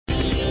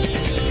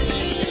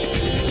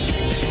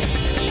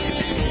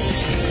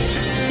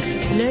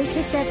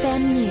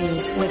FM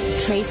News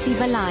with Tracy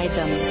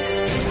Valaydham.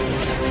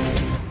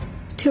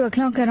 2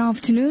 o'clock that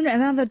afternoon,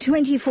 another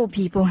 24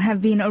 people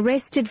have been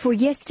arrested for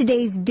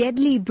yesterday's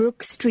deadly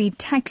Brook Street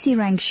taxi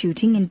rank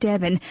shooting in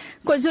Durban.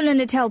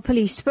 KwaZulu-Natal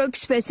police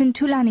spokesperson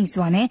Thulani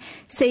Zwane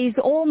says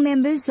all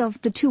members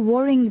of the two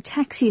warring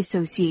taxi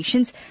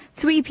associations,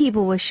 3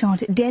 people were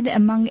shot dead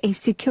among a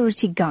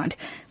security guard.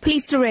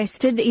 Police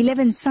arrested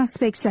 11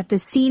 suspects at the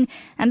scene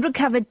and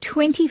recovered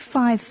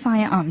 25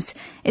 firearms.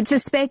 It's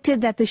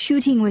suspected that the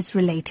shooting was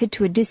related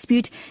to a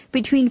dispute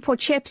between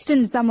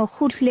Potchefstroom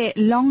Zamogutle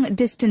Long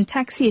Distance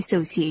Taxi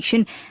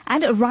Association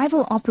and a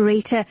rival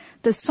operator,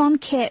 the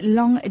Soncare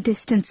Long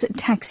Distance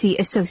Taxi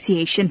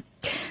Association.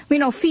 We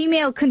know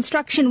female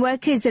construction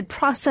workers at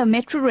Prasa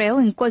Metro Rail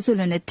in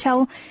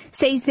KwaZulu-Natal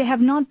says they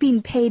have not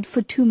been paid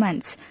for 2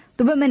 months.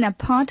 The women are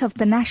part of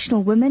the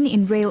National Women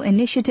in Rail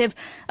Initiative,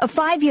 a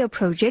 5-year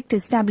project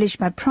established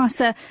by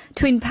PRASA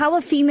to empower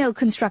female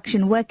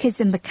construction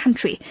workers in the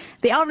country.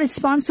 They are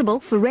responsible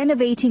for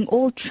renovating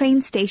all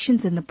train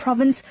stations in the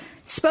province.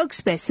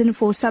 Spokesperson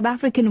for South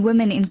African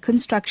Women in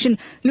Construction,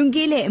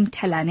 Lungile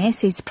Mthalane,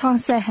 says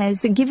PRASA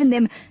has given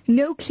them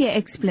no clear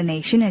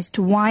explanation as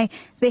to why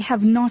they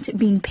have not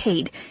been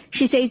paid.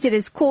 She says it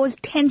has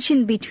caused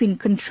tension between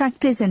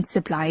contractors and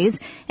suppliers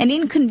and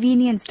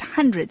inconvenienced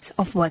hundreds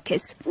of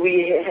workers.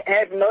 We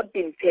have not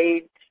been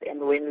paid,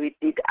 and when we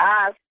did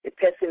ask the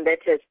person that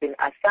has been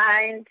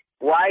assigned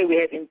why we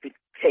haven't been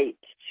paid,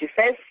 she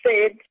first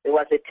said there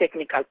was a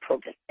technical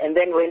problem. And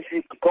then when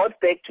we got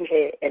back to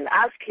her and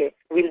asked her,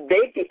 will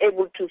they be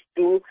able to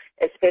do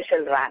a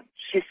special run?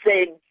 She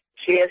said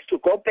she has to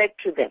go back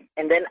to them.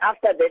 And then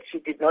after that, she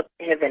did not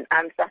have an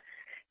answer.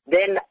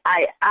 Then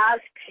I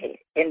asked her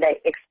and I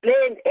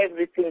explained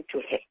everything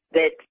to her,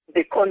 that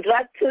the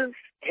contractors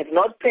have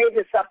not paid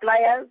the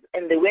suppliers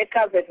and the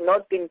workers have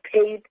not been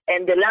paid,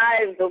 and the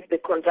lives of the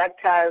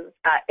contractors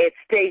are at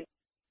stake.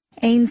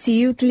 ANC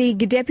Youth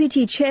League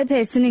Deputy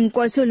Chairperson in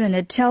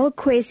KwaZulu-Natal,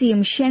 Kwesi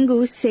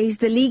Mshengu, says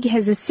the league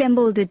has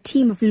assembled a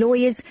team of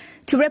lawyers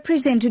to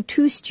represent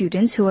 2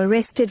 students who were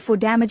arrested for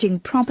damaging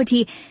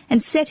property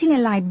and setting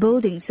alight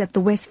buildings at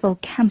the Westville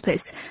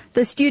campus.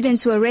 The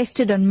students were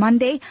arrested on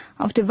Monday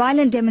after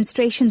violent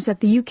demonstrations at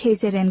the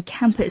UKZN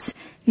campus.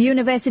 The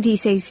university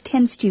says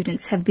 10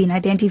 students have been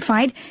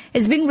identified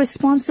as being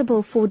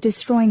responsible for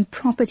destroying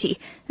property.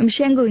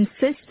 Mshengu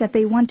insists that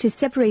they want to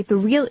separate the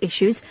real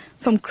issues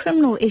from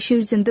criminal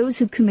issues, and those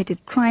who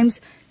committed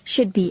crimes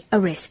should be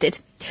arrested.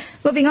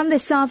 Moving on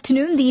this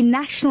afternoon, the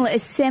National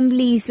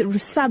Assembly's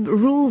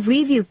Sub-Rule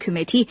Review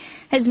Committee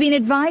has been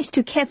advised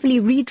to carefully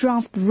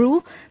redraft the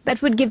rule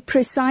that would give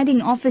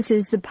presiding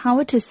officers the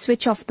power to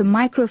switch off the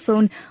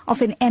microphone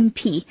of an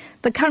MP.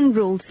 The current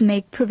rules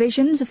make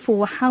provisions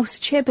for House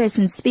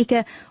Chairperson,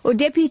 Speaker or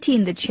Deputy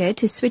in the Chair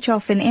to switch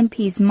off an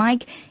MP's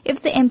mic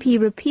if the MP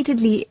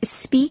repeatedly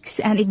speaks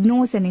and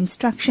ignores an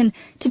instruction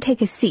to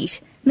take a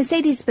seat.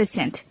 Mercedes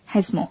Besant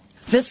has more.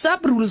 The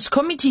Sub-Rules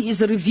Committee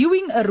is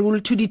reviewing a rule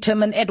to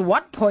determine at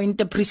what point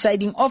the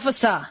presiding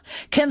officer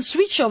can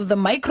switch off the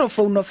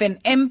microphone of an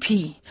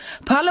MP.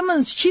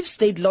 Parliament's Chief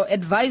State Law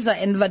Advisor,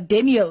 Enver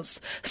Daniels,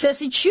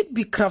 says it should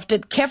be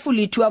crafted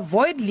carefully to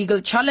avoid legal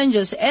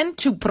challenges and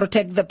to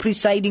protect the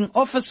presiding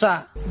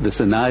officer. The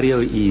scenario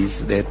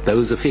is that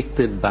those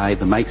affected by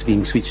the mics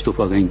being switched off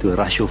are going to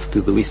rush off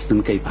to the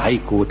Western Cape High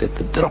Court at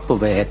the drop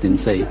of a hat and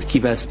say,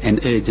 give us an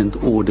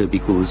urgent order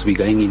because we're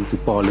going into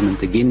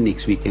Parliament again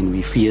next week and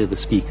we fear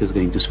the Speaker is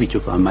going to switch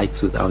off our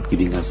mics without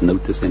giving us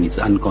notice, and it's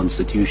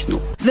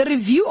unconstitutional. The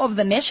review of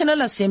the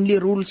National Assembly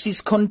rules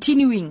is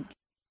continuing.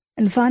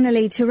 And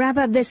finally, to wrap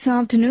up this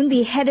afternoon,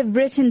 the head of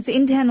Britain's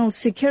Internal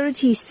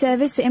Security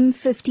Service,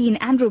 M15,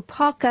 Andrew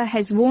Parker,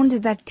 has warned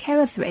that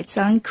terror threats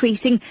are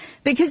increasing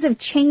because of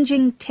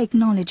changing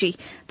technology.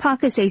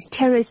 Parker says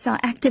terrorists are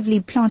actively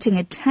plotting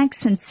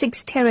attacks, and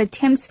 6 terror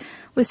attempts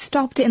were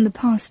stopped in the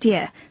past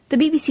year. The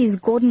BBC's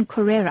Gordon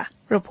Correra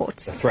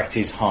reports. The threat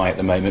is high at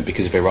the moment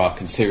because of Iraq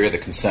and Syria, the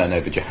concern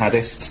over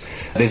jihadists.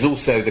 There's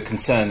also the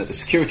concern that the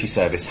security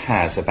service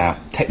has about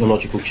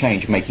technological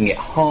change, making it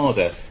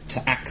harder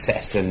to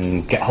access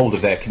and get hold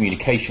of their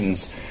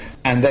communications.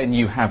 And then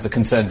you have the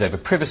concerns over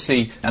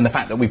privacy and the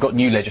fact that we've got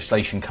new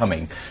legislation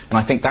coming. And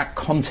I think that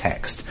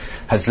context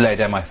has led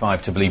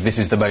MI5 to believe this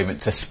is the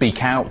moment to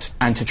speak out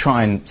and to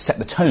try and set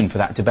the tone for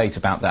that debate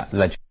about that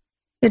legislation.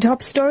 The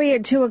top story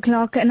at 2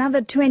 o'clock, another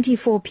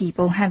 24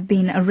 people have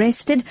been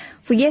arrested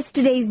for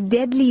yesterday's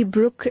deadly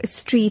Brook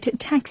Street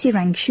taxi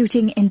rank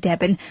shooting in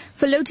Durban.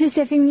 For Lotus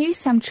FM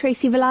News, I'm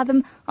Tracy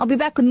Valaydham. I'll be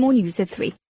back with more news at 3.